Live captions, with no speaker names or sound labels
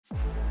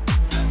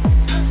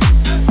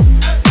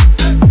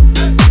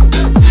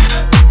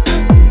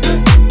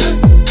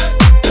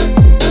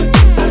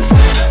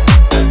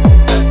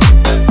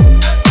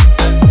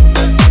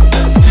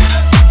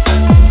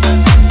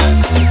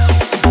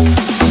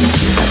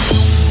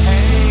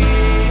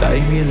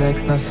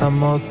jak na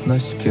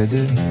samotność,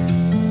 kiedy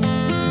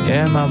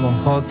nie mam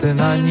ochoty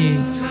na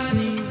nic.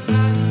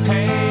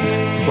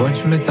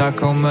 Bądźmy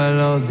taką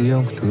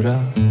melodią, która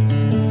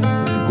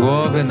z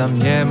głowy nam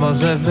nie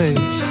może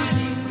wyjść.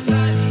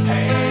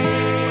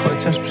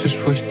 Chociaż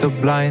przyszłość to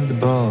blind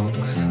box,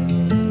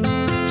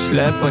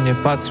 ślepo nie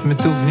patrzmy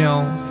tu w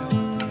nią.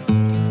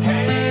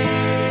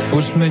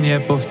 Twórzmy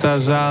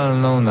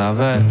niepowtarzalną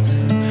nawet,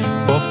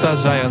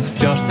 powtarzając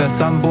wciąż ten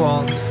sam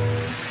błąd.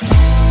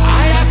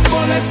 A jak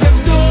polecę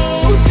w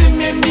dół, ty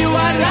mnie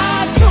miła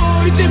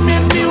ratuj, ty mnie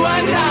miła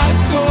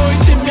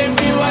ratuj, ty mnie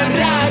miła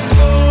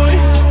ratuj.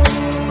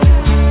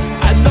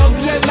 A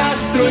dobrze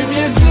nastrój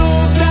mnie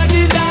znów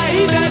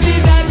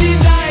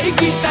daj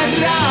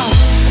gitara.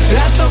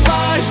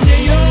 Ratowałaś mnie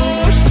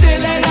już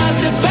tyle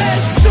razy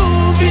bez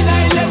słów i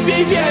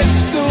najlepiej wiesz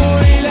tu,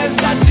 ile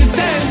znaczy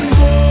ten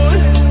ból.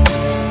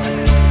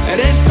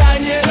 Reszta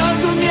nie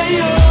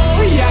rozumieją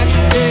jak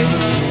ty.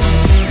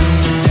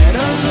 Nie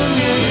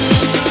rozumieją.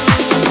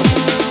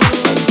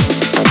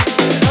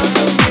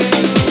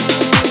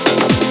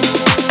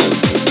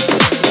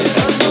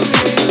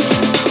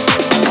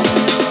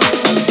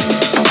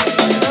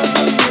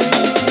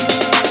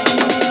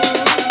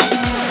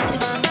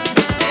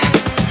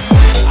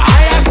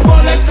 A jak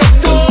polecę w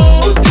dół,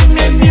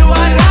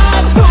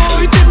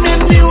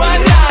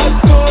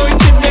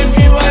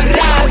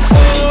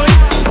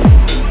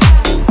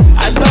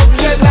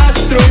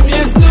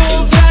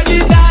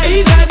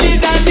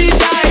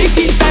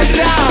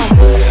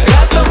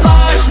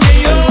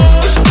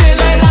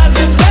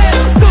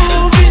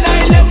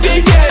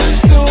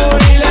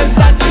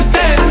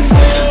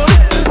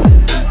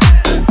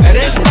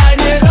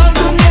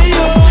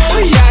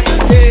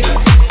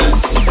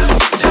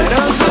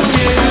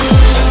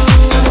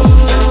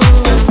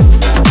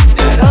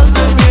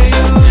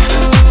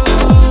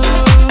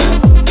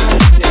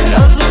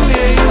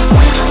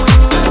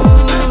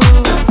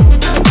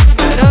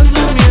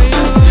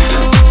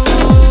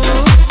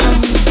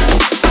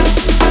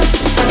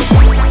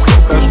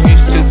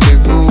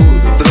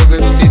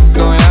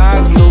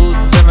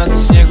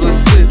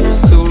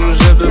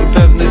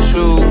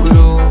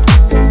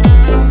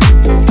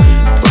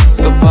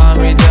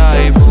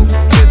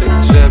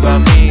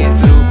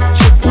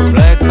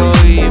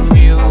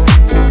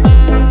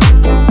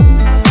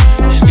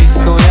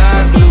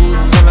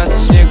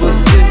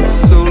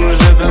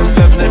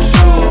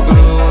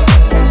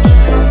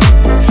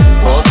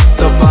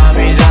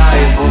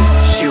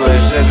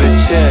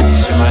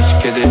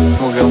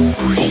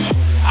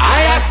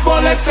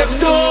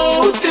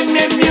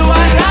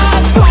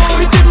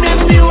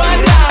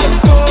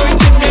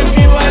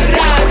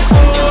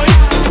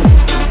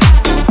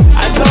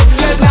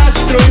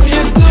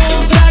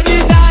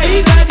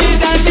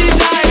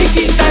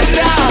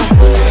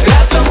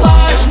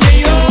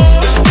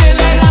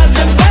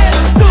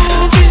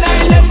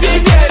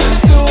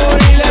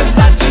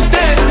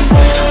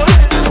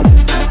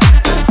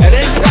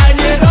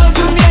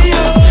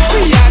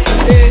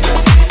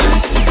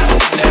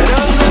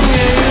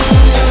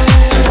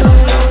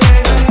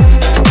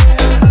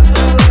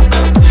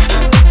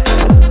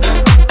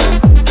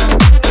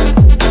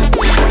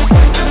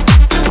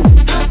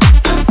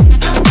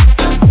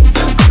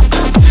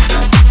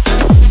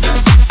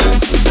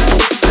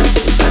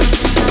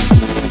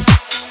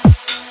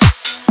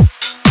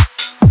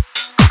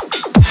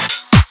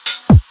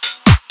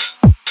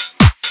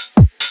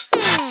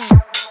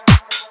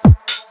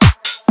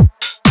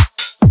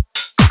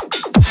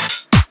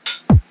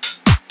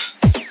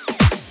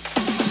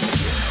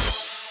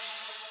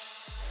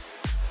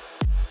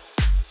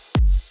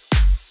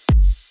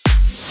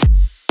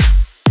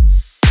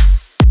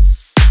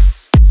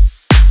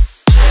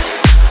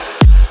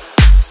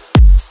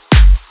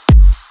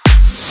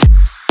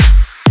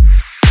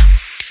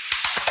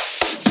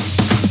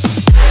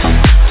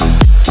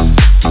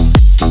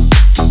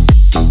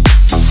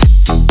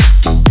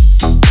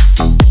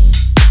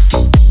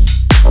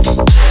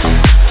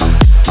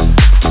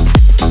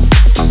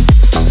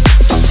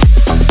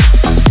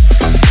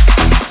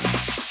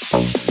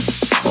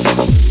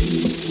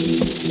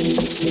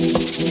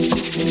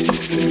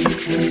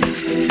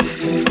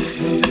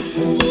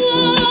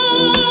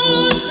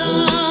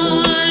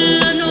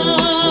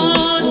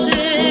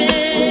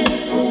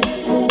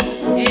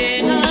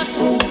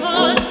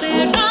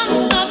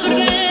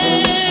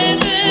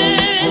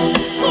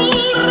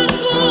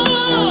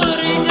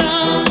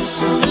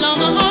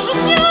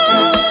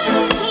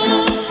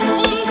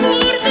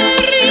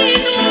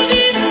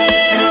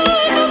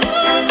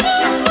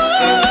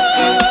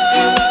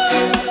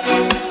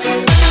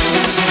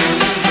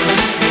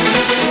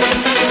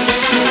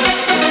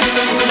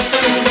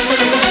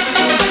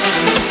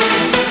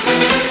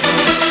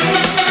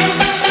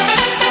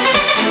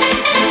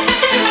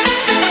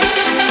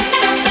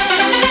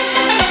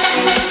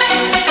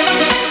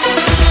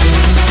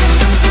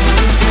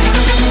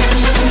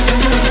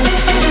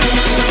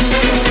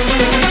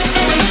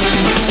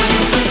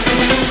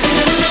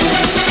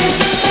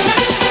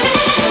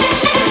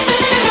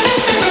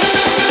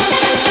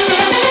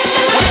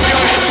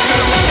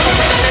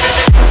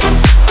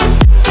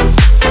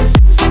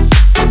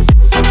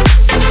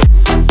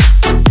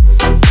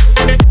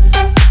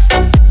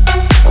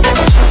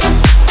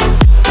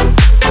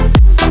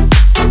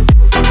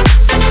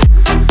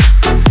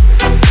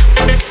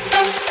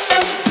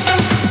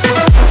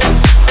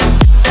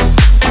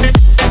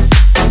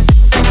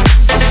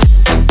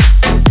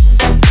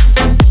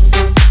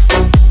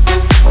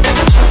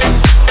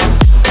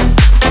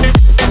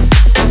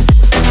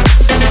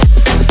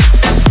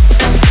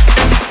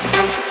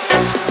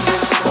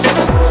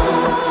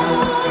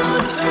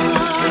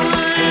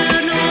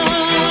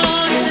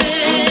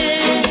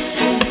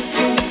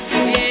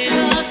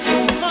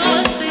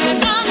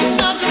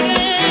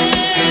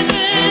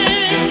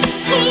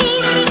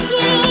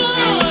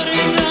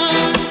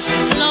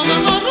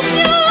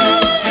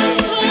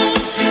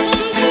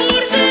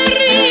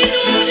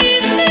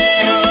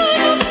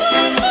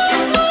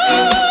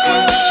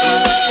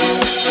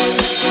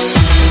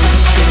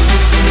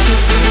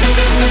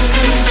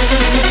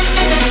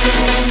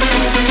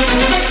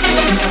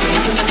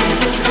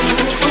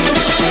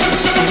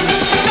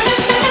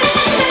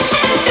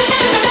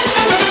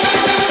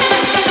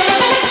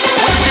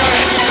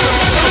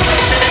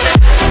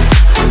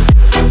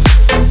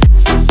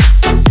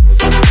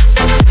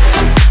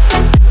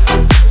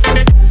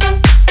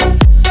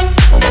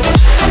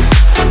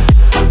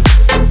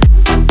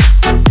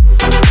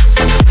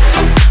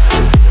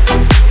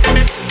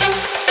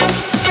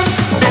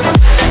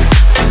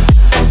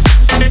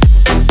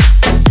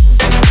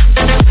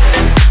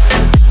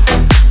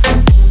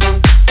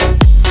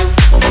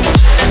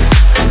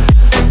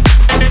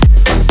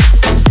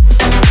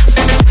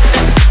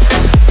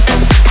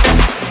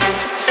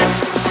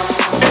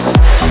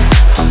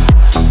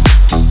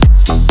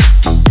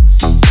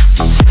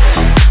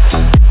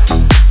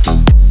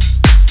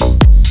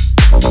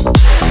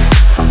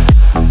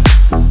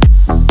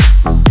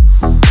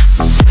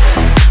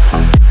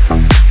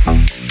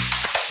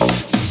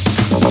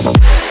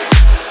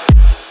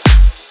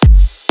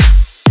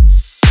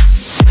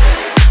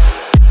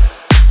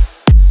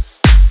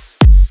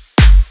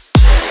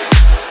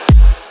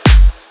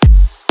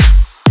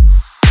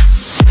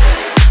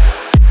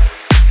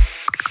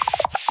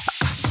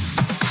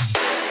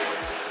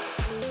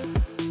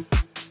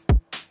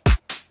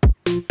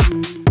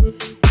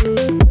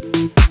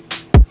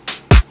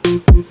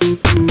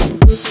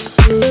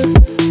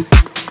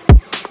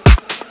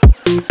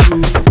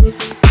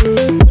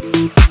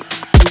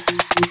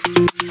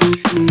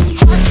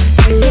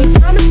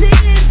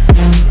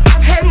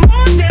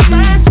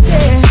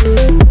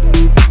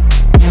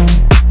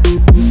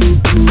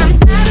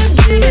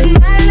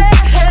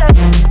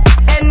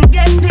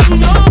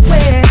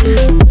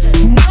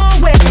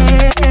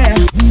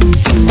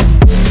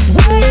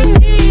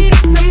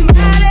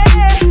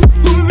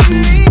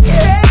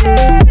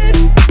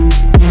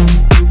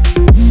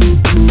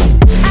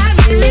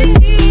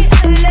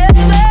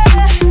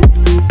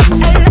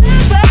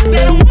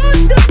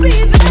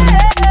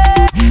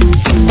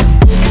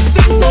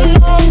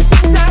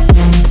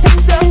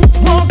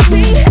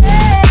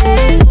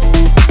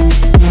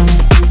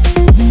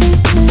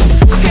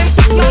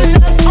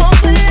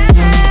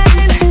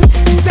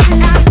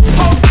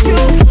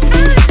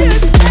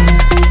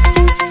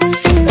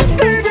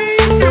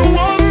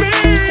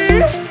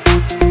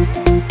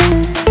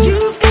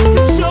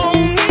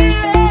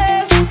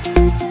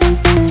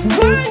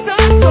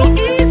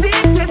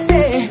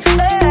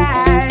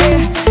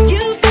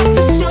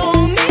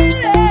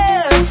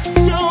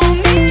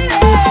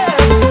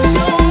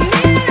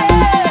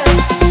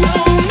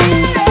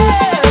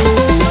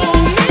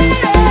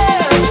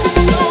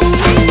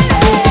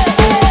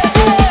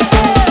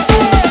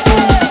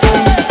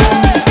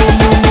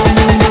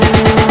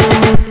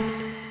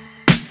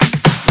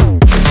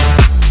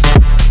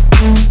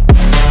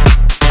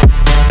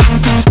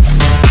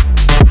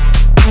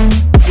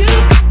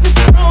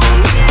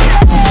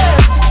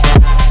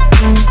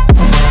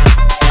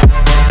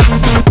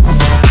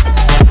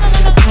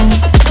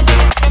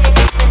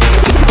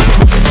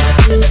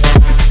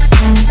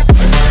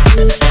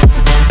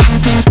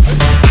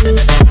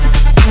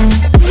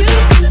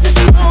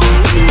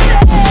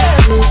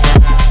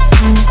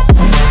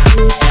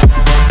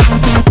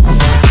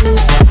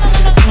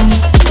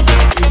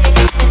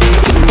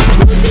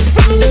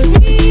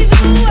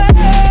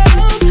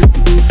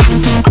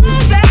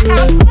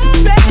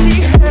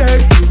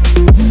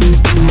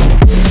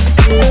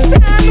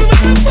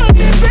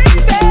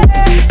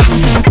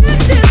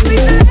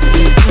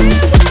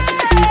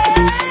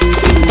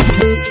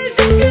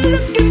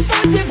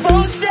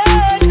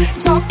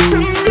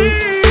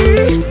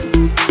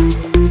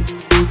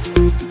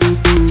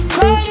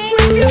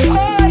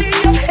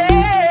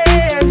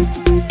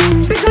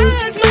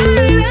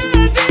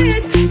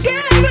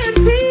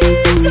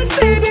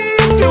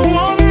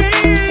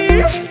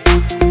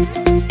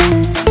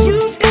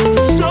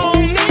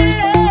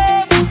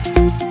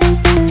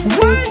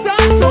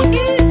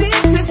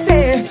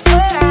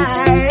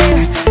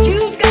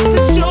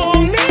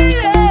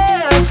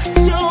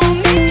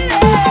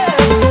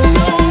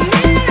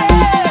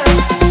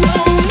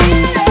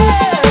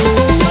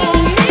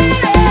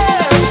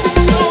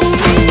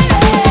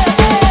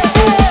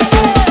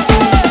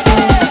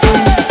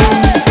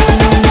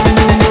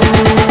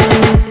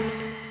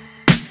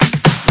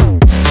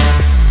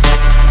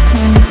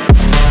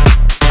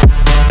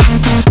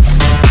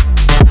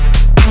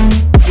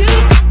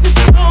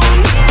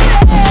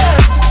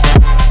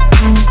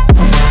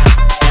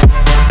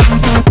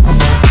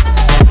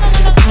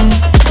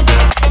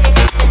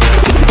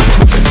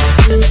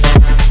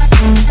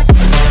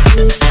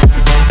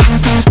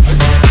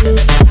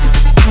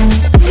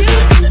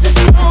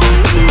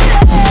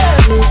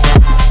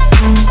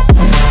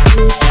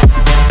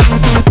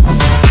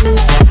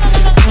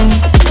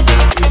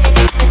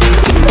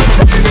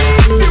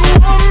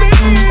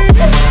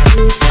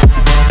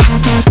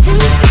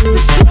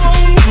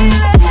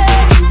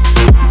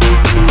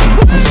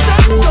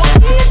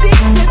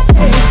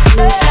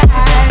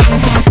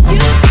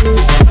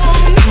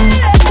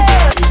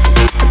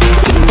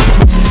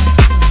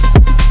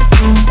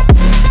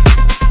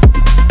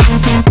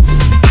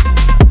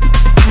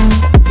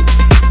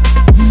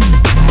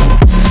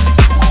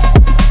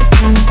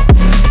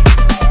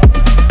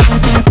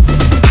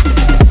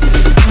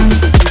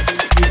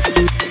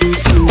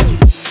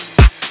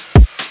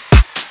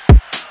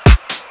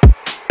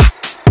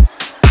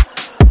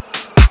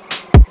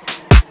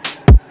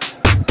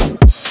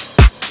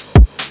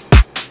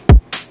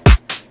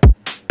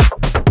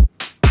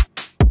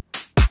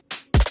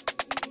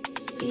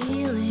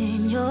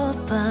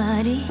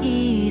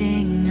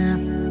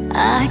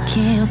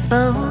 can't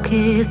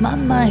focus, my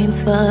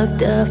mind's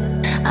fucked up.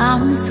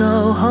 I'm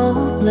so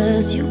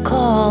hopeless, you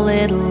call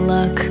it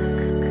luck.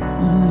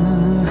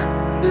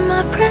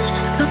 My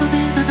pressure's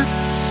going up,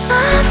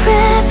 my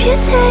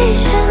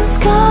reputation's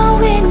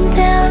going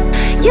down.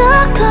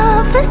 Your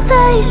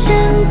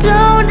conversation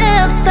don't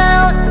have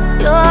sound.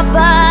 Your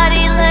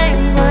body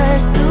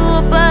language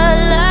super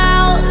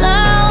loud,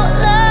 loud,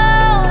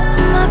 loud.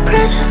 My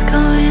pressure's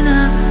going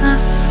up.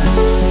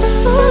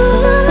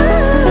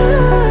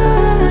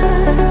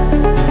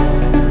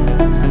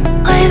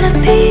 Why the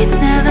beat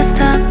never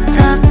stop,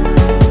 stop.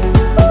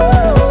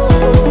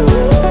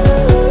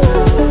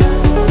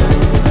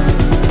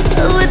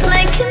 Oh, it's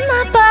making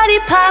my body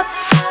pop.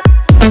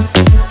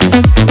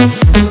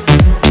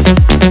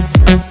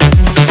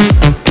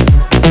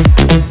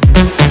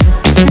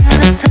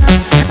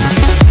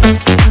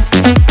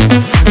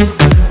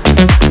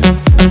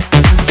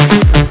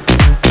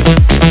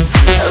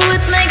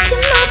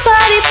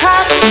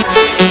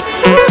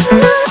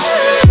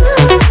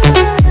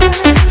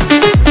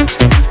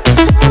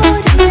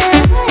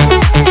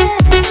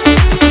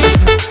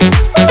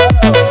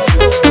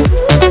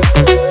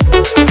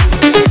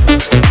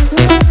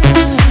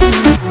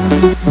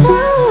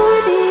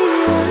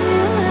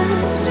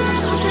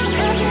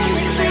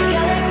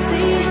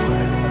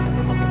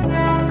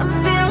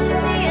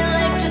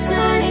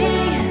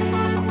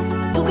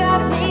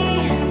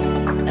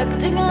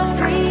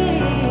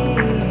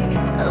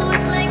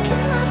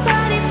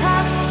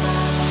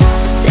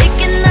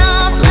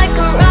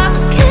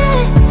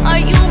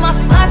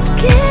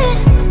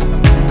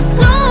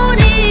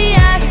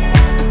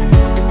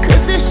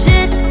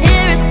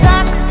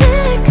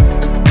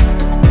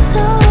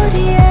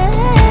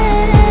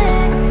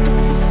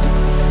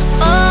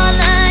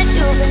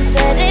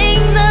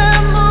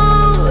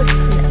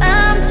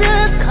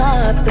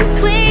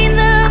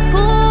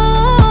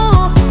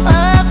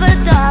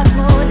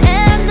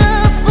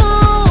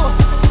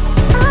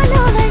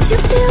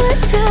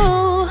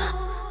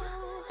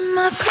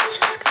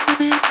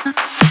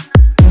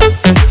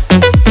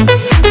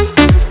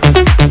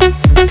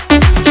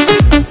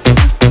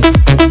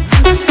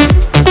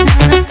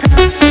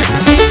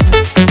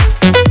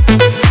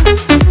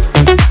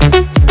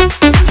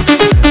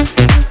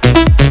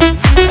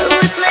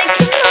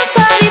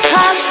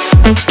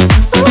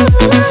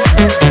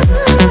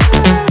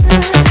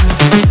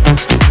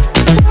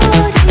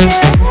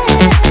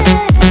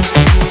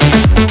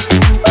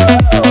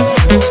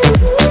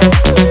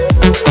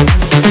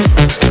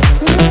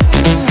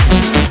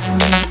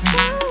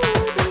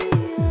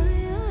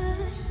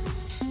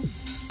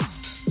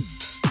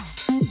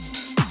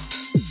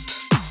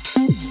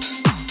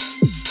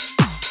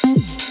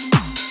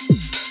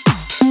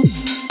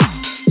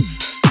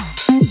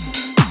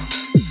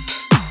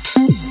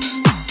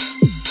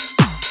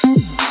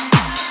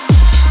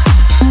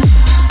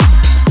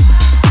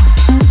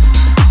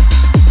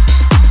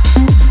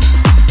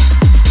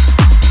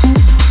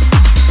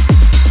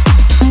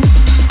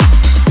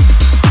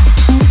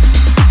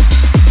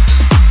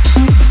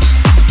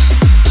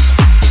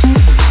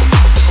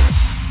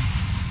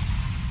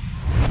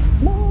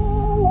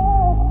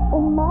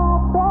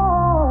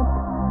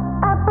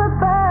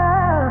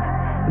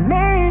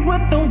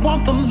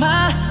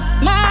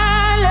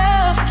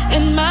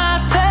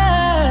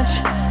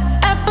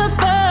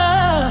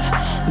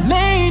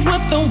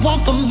 the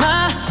warmth of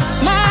my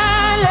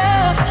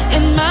love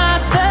and my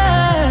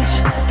touch.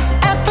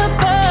 Up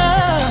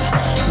above,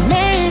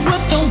 made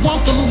with the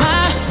warmth of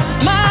my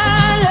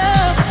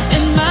love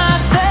and my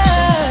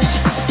touch.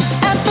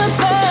 Up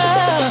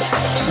above,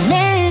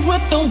 made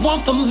with the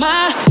warmth of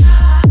my.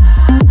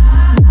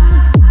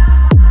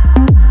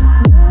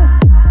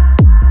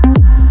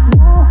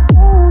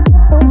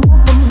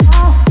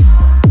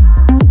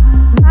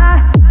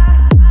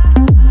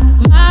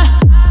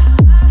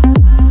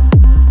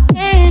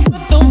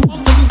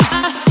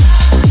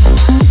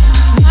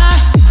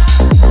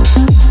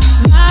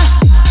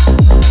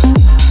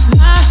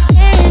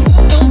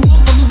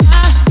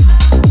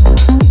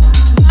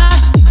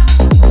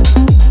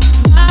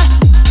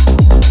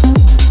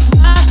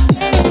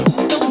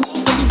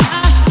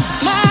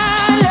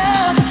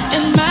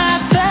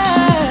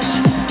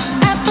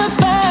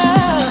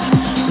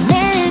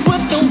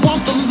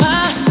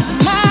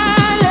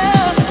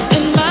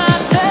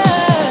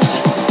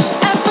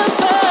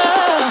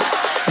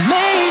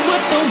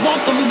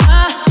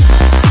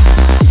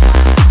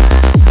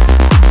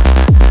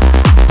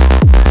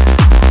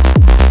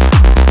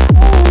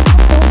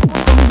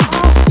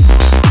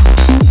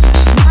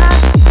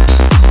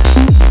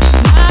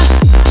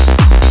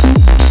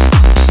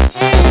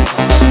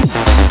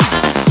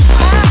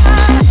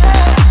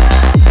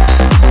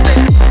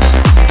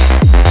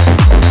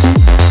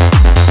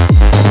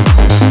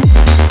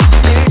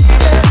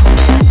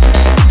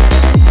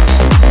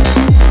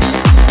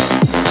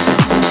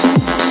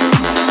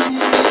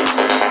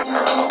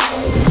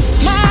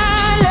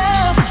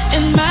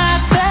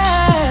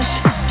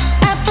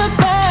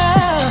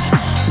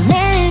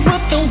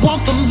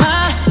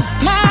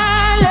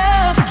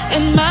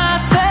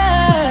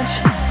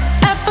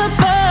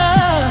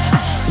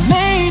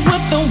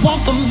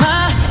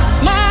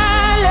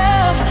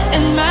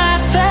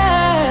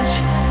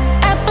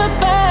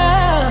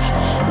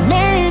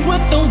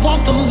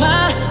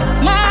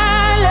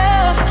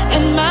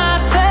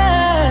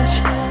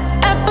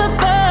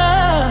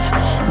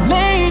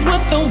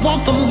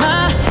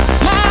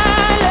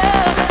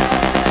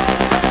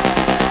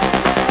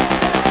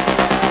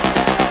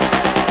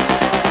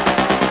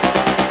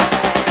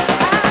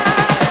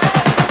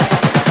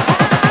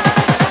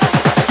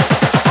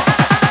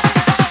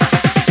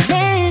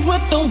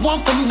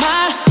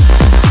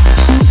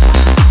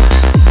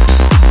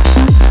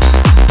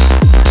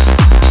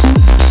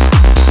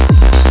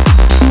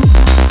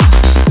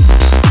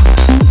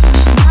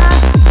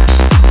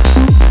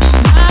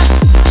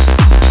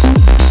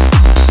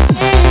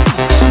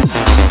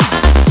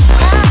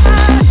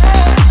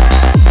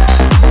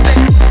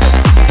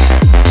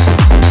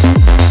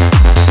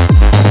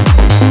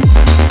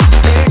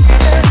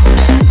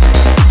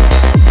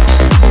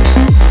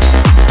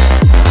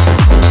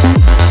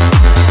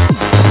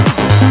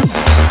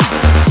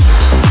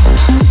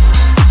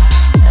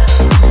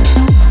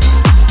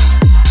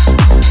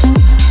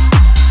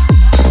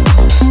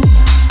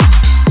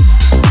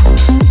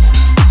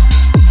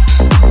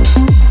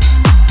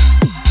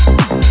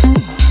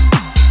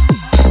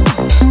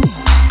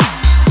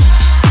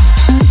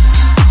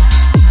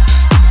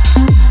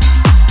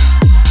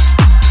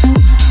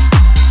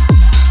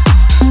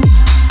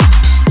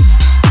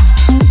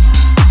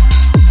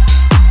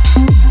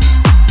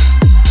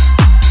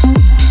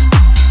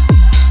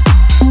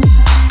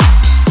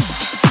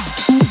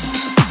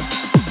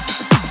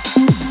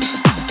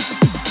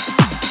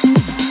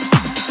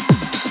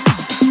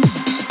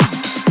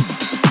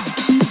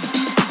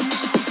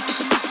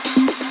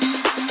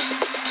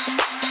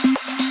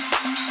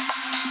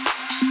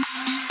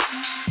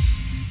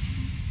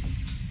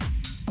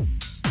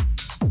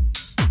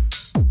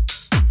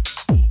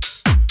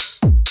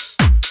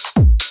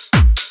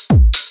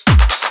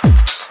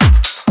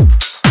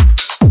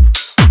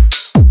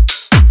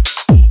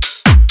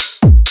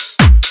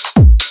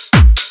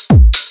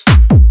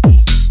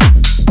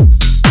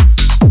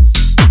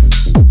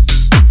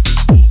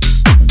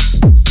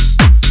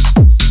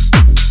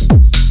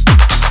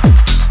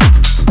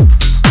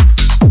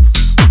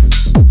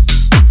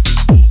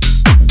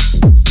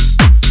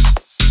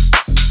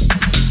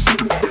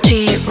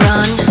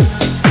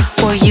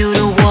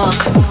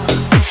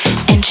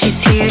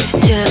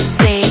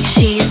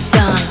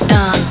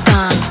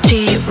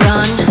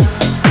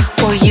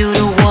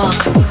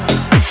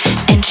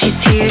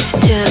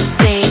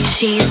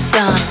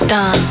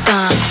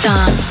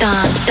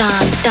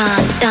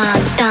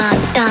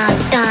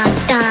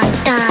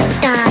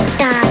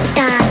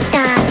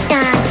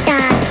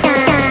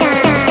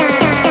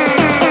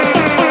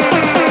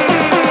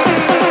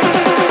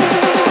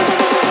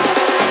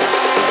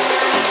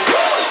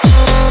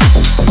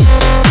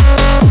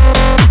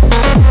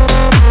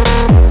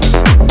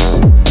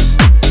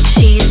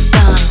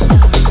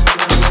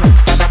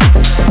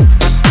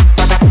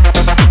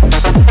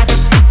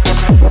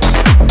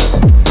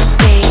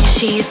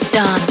 She's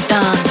done,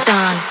 done, done.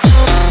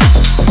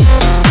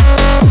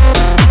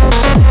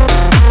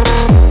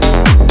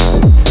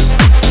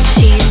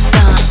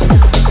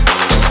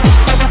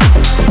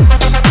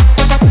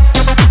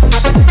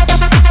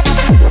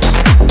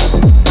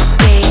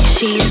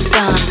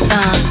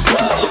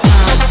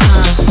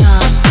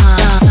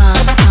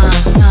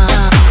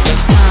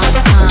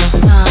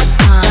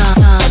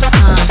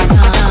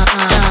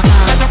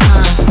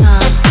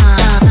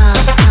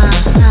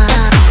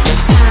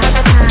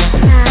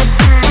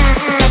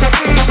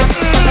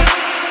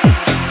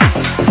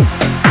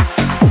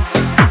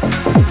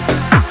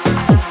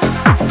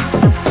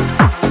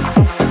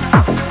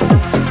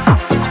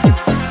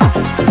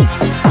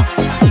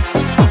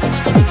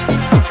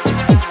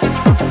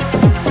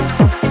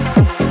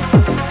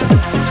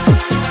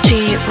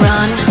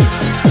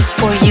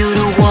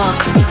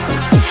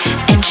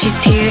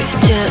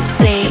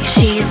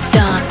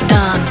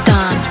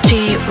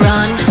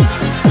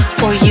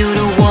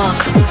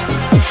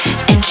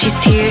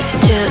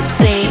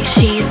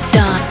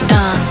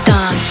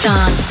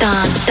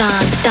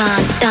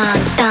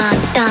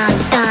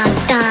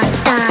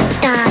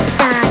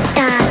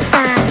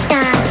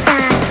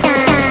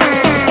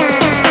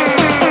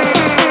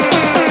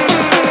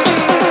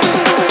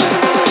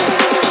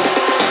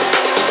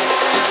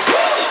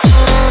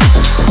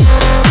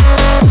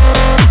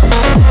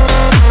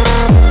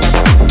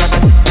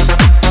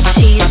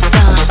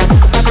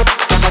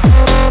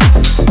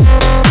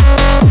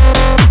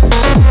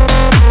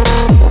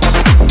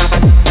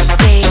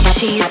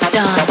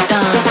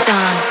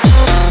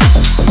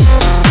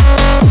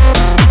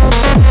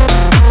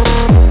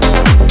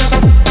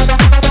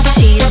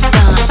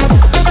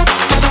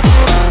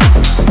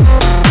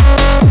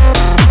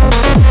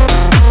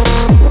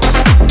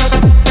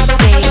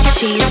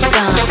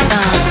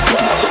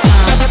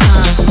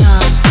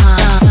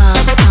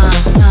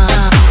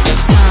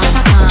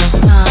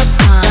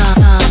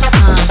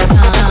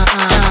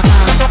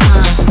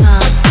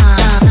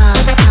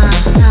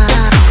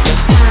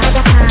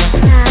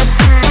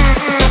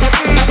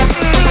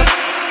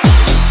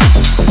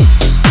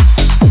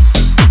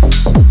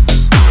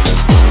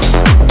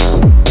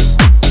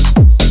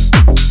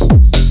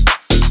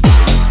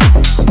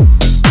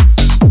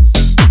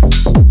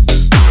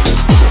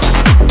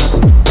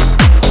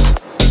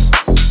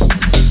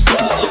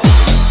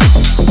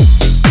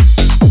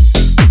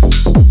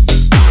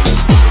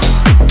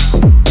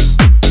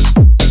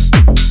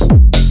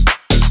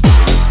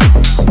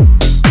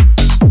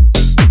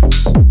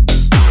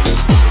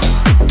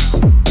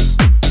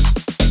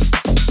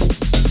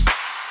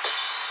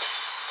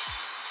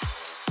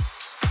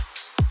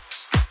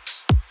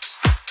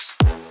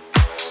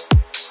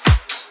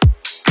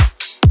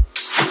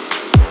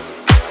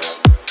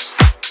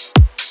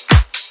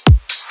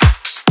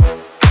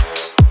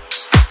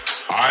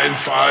 1,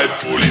 2,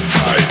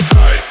 Polizei.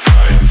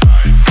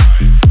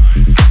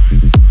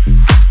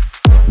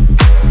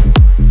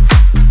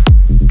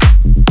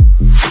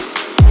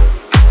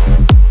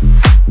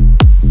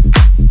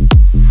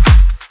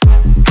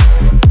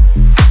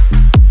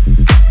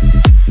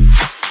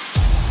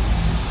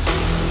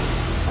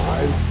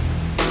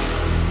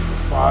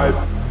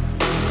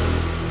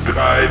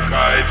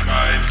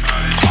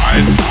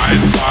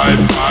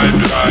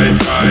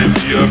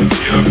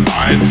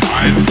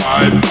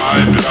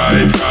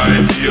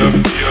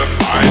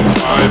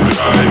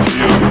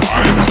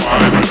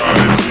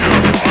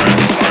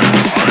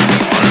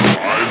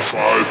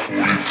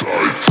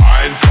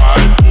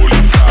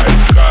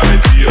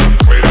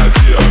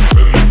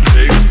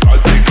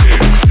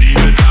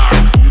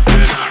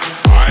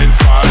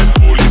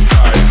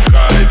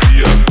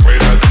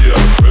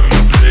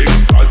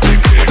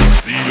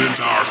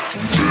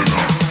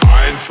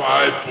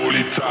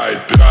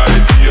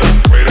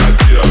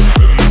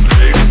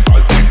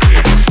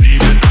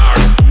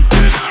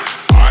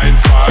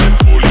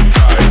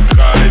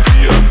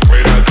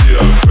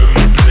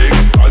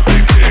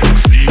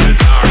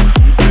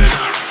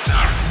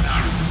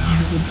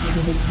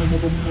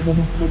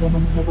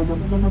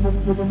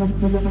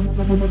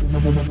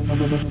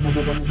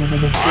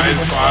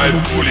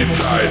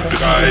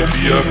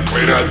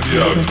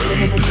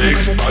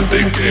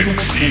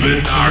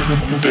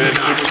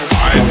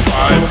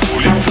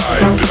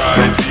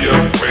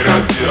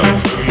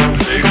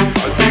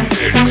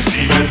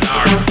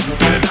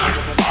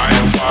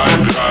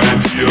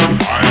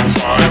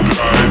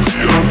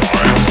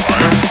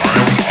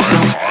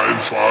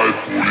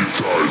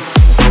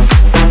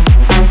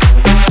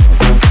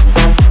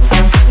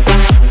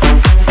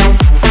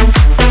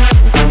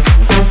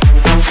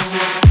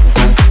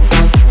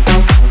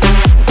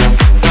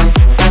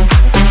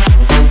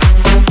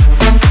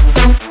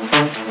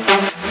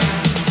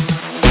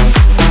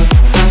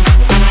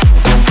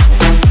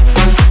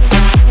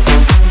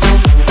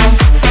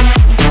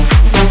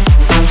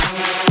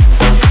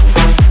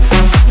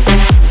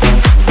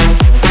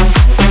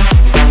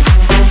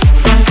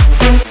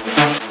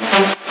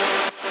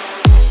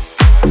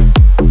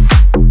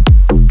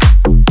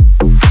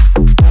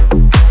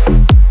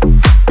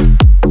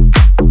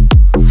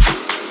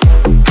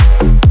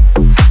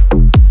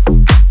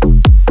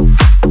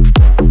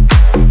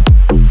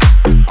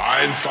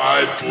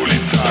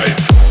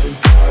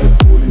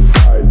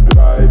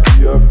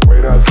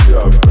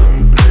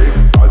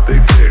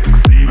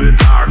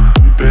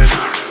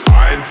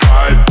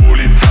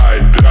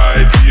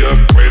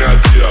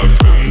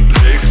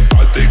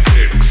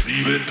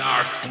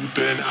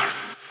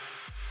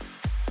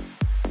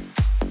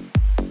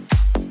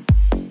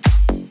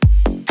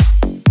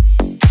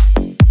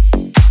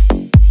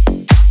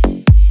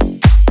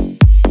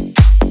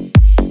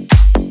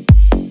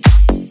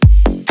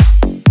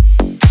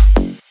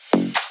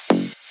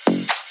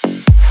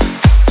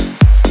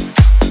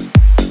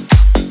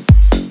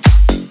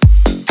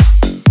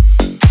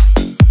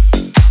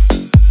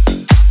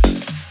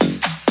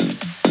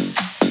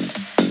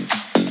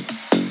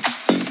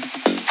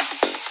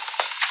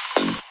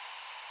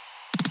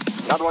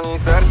 Na dłoni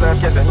serce, w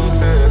kieszeni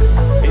krzyk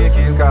i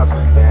kilka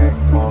złych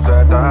miejsc.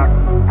 Może tak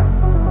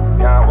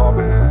miało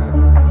być.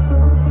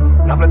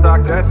 Na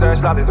plecach dreszcze,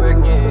 ślady złych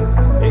dni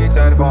i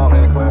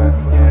czerwonych łez.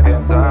 Nie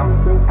wiem sam,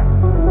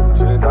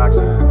 czy tak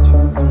żyć.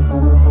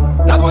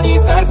 Na dłoni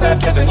serce, w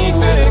kieszeni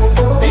krzyk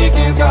i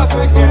kilka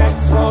złych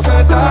miejsc.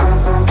 Może tak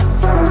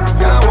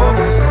miało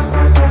być.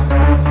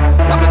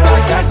 Na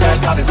plecach dreszcze,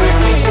 ślady złych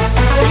dni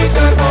i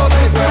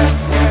czerwonych łez.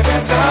 Nie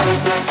wiem sam,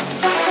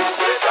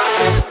 czy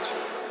tak żyć.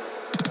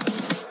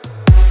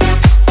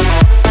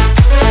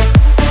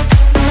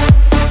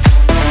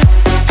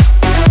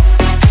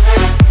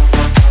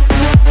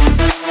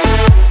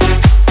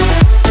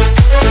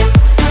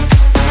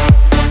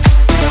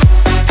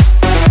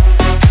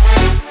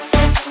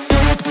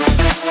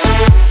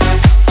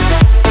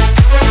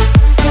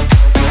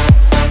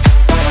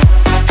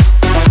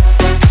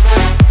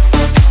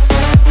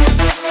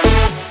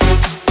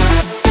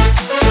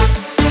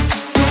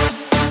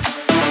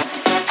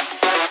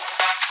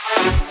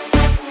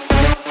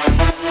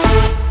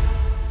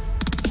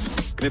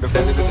 Gdybym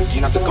wtedy wyszedł z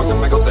kina przed końcem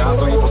mego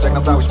seansu i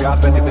pożegnał cały świat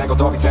bez jednego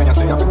do widzenia.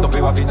 Czyja by to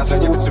była wina, że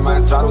nie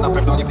wytrzymałem z żaru? Na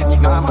pewno nie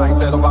bliskich nam, a im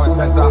celowałem w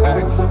serca.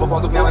 Hej,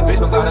 powodów miałem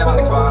 1000, ale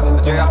realnych dwa.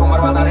 Nadzieja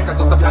umarła na rękach,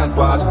 zostawiając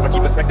płacz.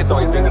 Taki perspektyw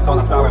to jedyne, co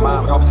na stałe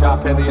mam. Robić rap,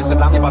 wtedy jeszcze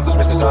dla mnie bardzo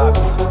śmieszny żart.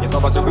 Nie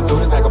zobaczyłbym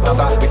córy mego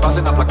brata, tej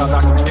twarzy na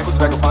plakatach, uśmiechu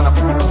swego pana.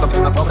 Pismi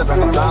zostawił na dobre,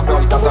 będąc sam w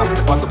roli tata.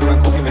 Bardzo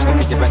byłem głupi, myślę,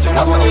 nikt nie będzie.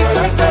 Na dłoni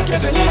serce, w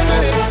kieszeni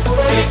krzyk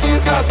i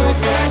kilka złych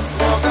miejsc.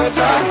 Może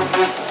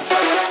tak.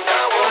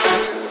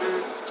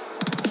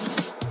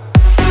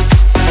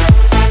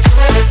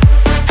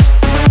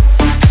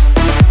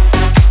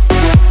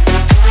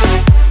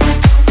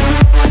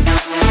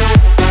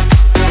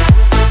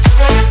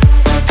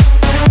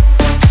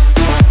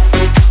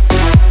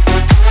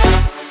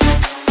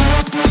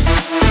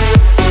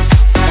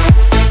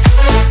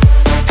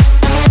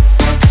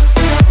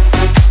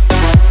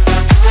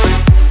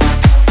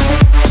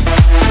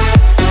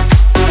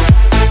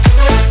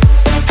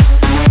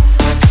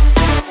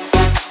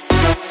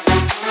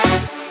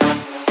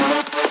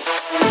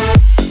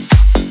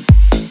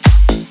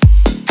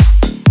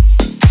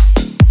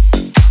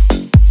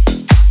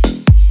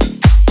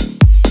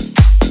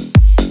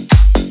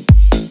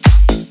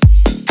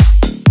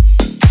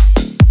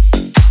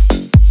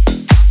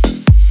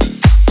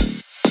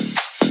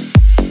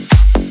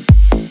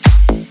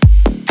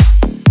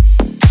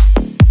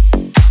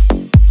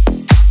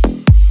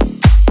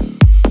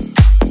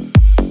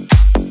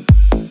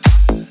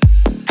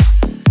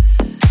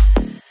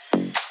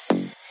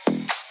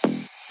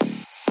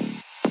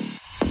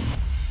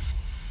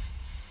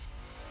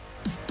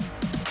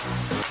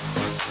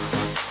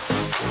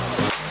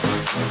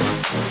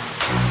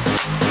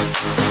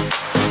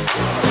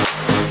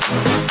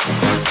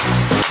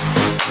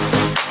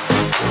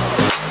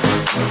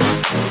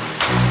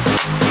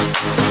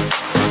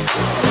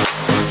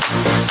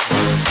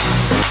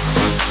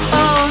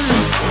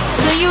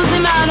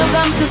 man who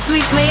come to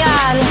sweep me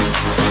out.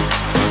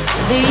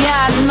 The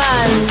yard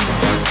man.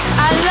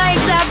 I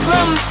like that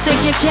broomstick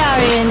you're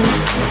carrying.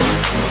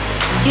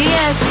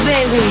 Yes,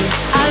 baby,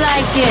 I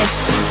like it.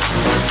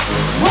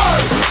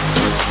 Work,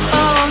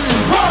 Oh,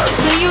 work,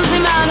 so use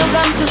the man who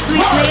come to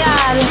sweep me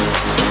out.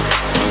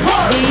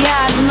 work, The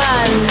yard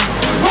man.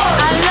 work,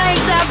 I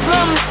like that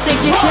broomstick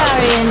you're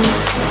carrying.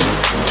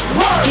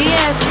 work.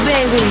 Yes,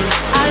 baby,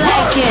 I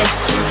like it.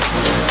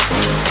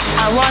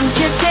 I want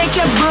you to take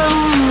a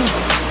broom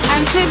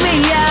and sweep me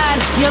yard.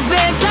 You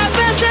better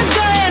best you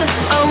good,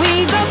 or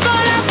we go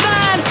fall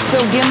apart.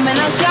 Don't give me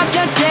no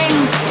shortcut thing.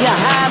 You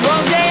have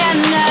all day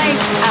and night.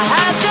 I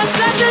have to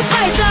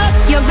satisfy, so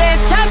you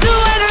better do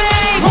it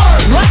right.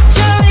 Work. What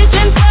you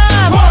reaching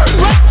for? Work.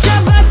 What you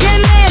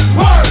bucking it?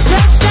 Work.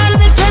 Just a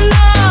little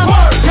more.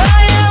 Work. Try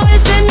you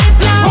wasting it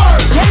now.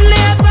 Work. Gently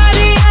your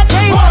body I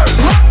take. Work.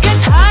 Work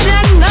it hard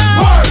and now.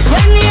 Work.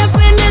 When you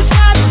finish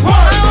that,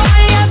 Work. I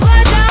want you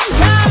put down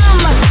time.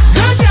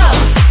 Good girl,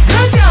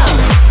 good girl,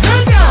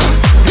 good girl,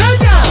 good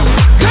girl,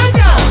 good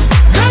girl,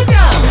 good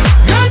girl,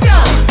 good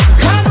girl.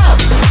 Come up,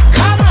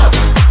 come up,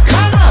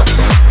 come up,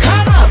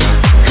 come up,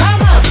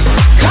 come up,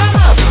 come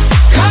up,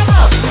 come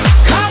up,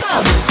 come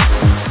up.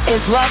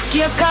 It's what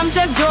you come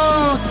to do.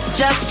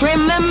 Just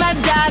remember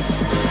that.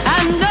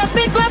 And the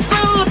big was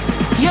through.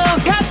 You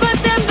got put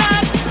them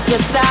back. You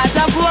start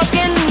off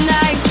walking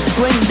night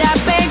with that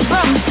big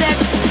broomstick.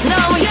 No,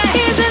 you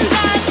isn't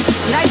that.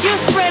 Like you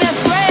spread a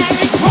thread.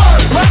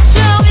 Work. What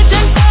you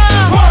waiting for?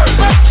 Work.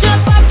 What you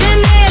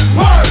popping it?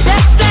 Work.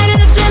 That's that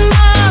little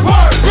more.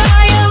 Work. So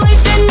you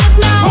wasting it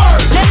now.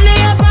 Work. Gently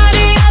your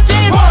body out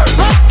it. Work.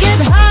 Work it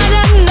hard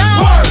and now.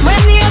 Work.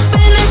 When you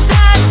finish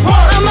that,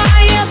 Work. I'm on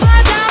your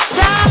butt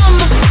downtown.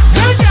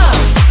 Good girl,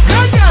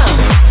 good girl,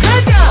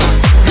 good girl,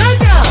 good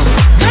girl,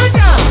 good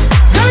girl,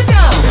 good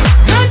girl,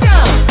 good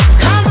girl.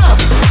 Come up,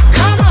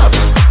 come up,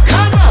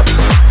 come up,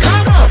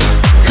 come up,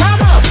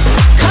 come up,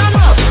 come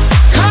up,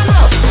 come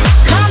up,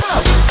 come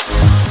up.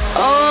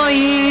 Oh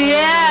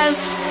yes,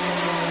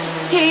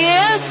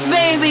 yes,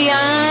 baby,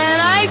 and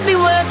I'd be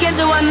working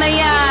the one the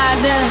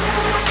yard.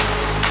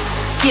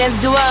 You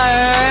do a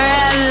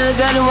real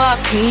good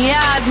work,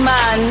 yard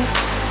man.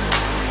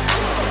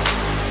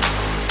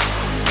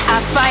 I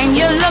find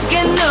you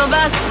looking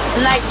nervous,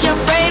 like you're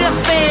afraid to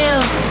fail.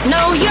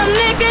 No, you're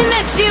making an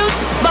excuse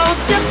about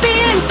your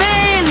feeling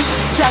pains.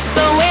 Just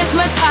don't waste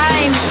my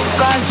time,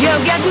 cause you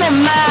get me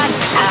mad.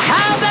 I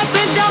have that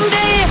big dumb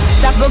day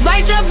that go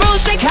bite your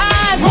broomstick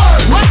hard.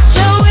 Work. What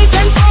you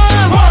waiting for?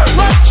 Work.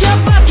 What you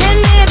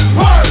bucking it?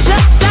 Work.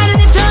 Just a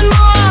little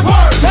more.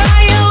 Work. Try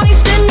you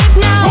wasting it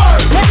now.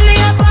 Work. Gently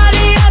your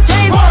body out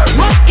tight. Work.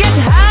 Work it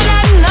hard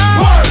and now.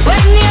 Work.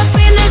 When you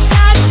finish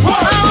that,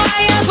 Work. I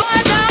want you go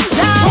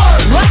downtown.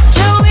 Work. What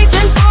you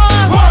waiting for?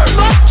 Work.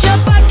 What you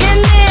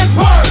bucking it?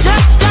 Work.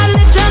 Just a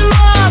little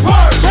more.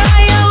 Work. Try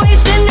you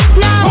wasting it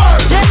now.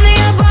 Work. Gently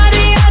your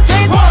body out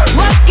tight. Work.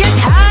 Work it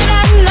hard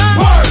and now.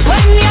 Work.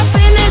 When you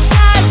finish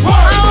that,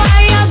 Work. I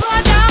want you go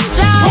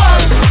downtown.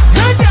 Work.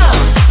 Good girl,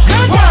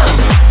 good girl,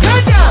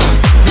 good girl,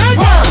 good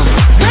girl,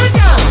 good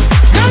girl,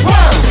 good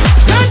girl,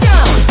 good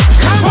girl.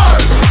 Come up,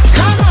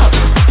 come up,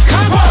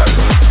 come up,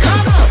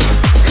 come up,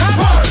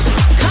 come up,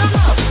 come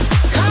up,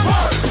 come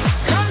up,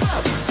 come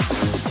up.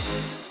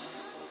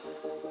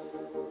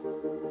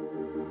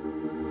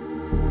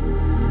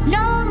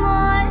 No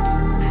more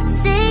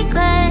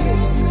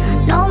secrets,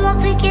 no more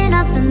picking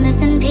up the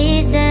missing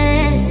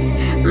pieces.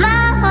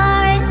 My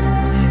heart,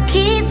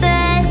 keep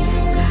it.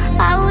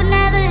 I would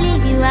never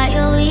leave you at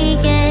your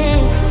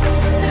weakest.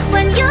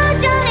 When you're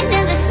drowning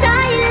in the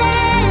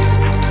silence,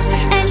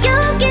 and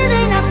you're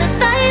giving up the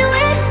fight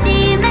with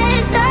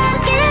demons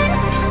talking,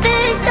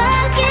 this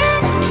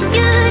talking,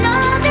 you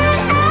know that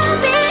I'll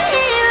be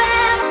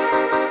here.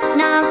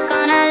 Not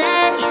gonna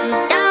let you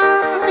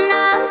down,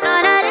 not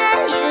gonna let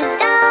you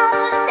down.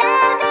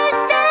 Let me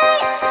stay,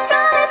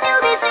 promise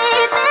you'll be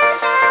safe and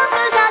sound,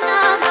 'cause I'm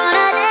not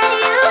gonna let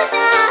you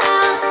down.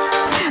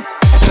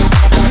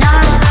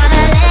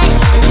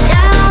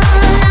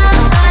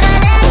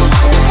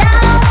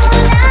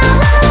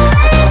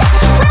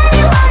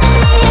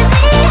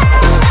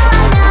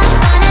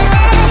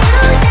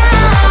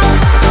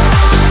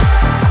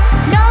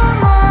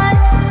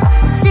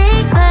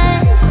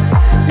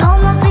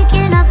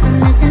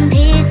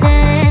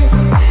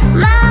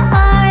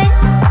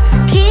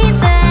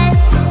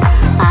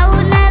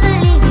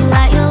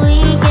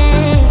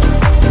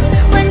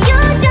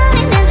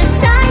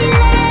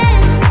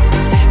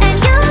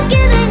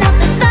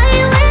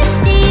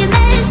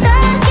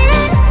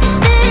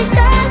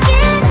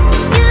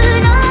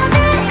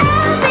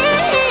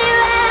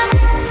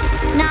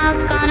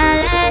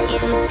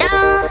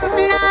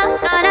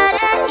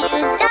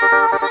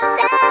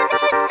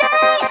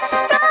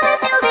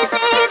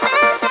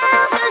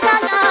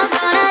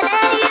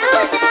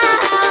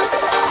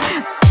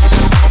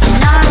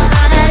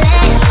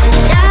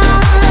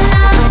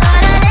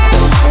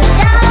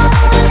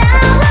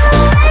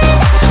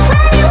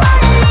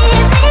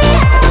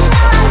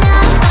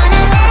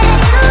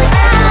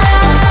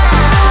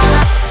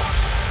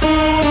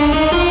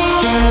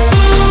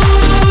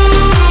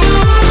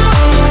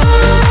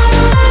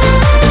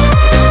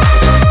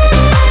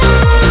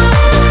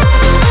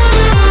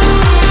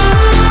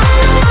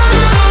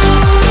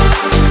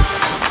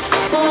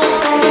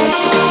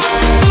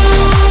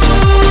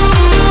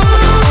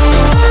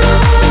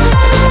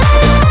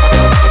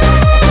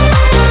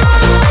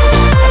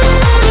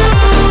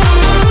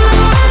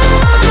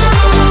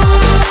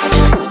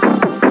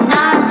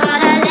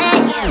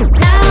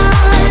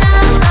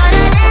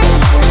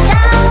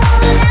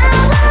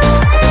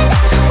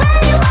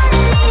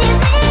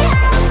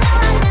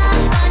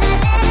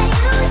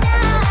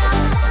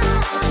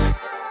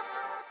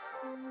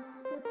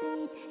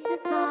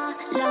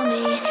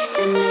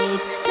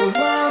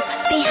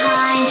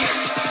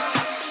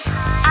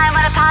 I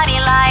wanna party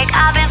like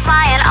I've been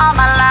flying all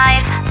my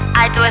life.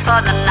 I do it for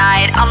the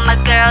night, all my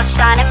girls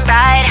shining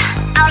bright.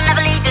 I'll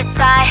never leave your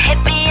side, hit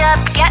me up,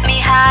 get me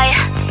high,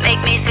 make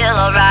me feel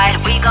alright,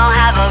 we gon'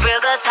 have a real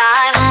good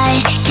time.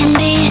 I can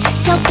be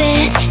so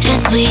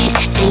bittersweet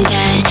and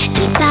get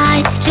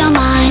inside your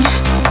mind.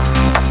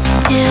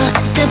 To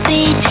the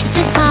beat,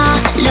 just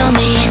follow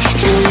me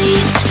and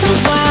leave the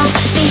world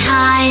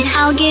behind.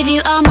 I'll give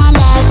you all my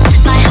love,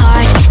 my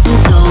heart and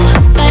soul,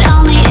 but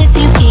only if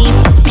you keep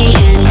me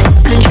in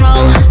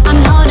control. I'm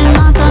holding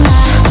on so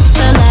never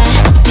let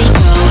me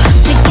go.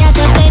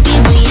 Together baby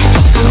we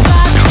can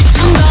rock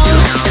and roll.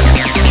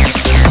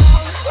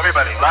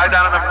 Everybody lie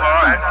down on the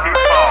floor and keep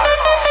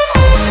on.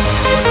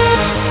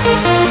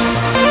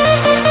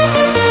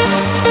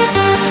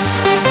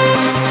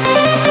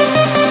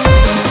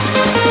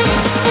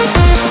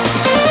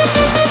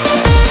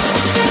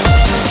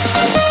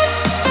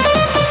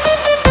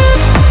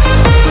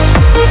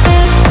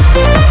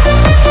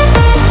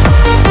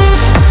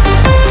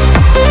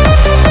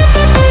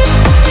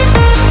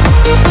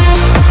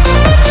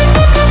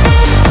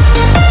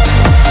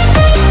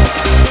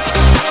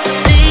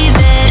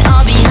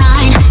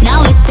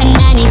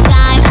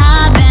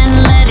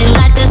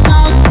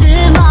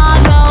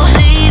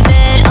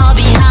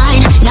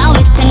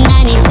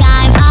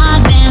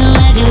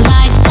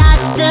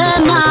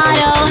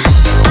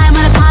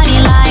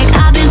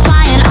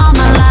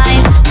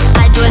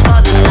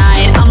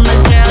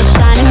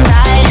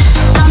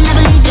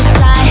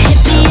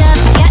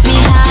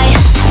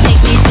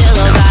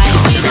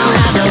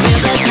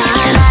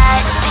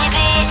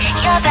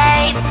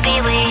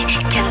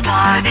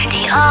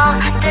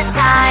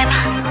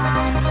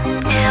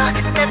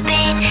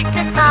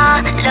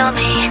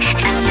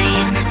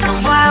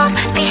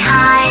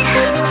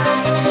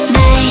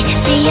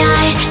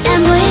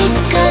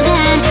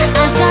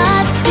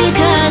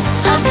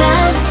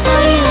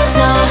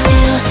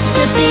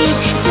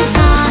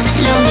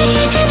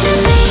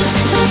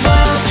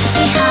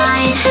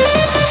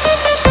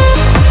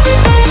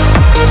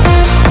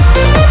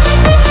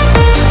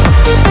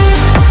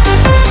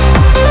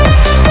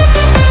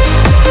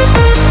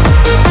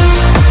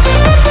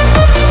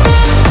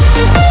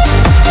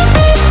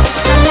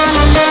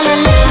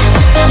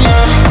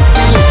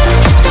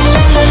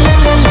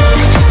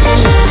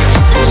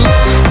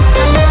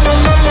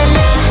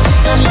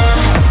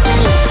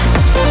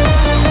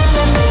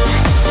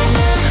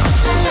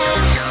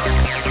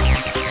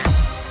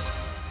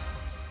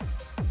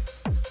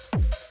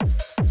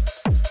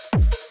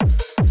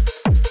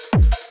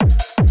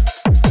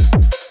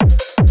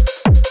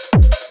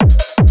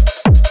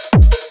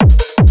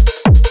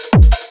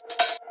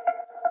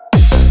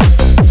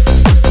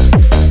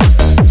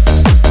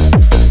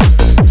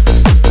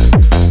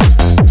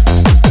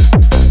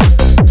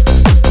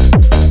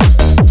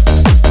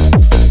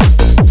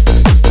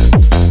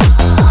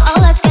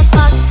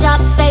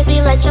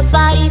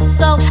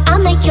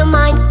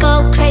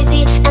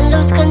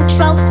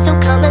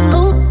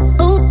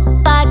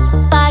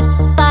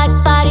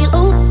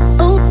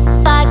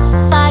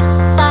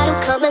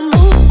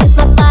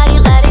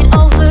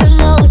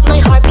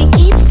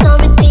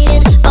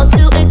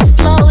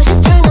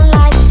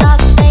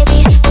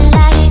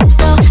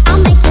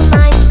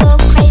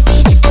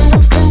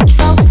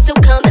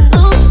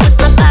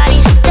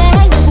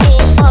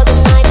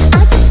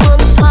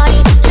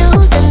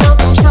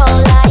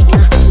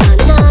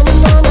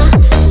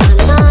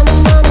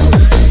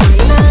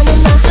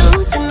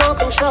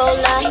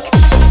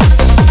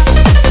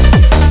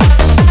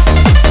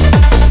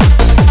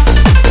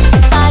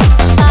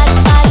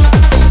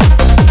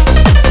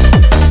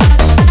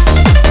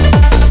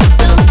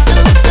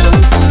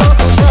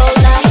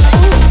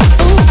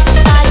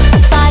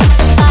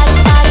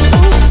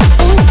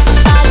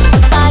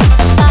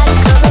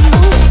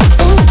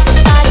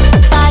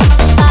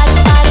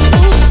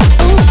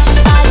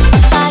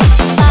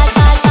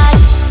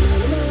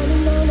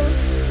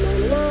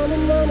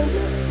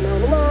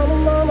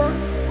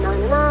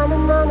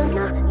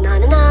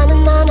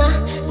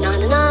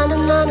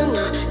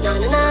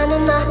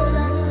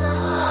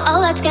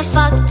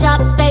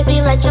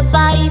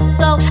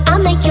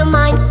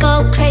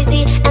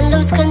 crazy and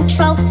lose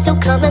control. So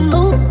come and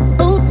move,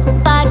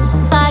 move, body,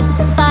 body,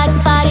 body.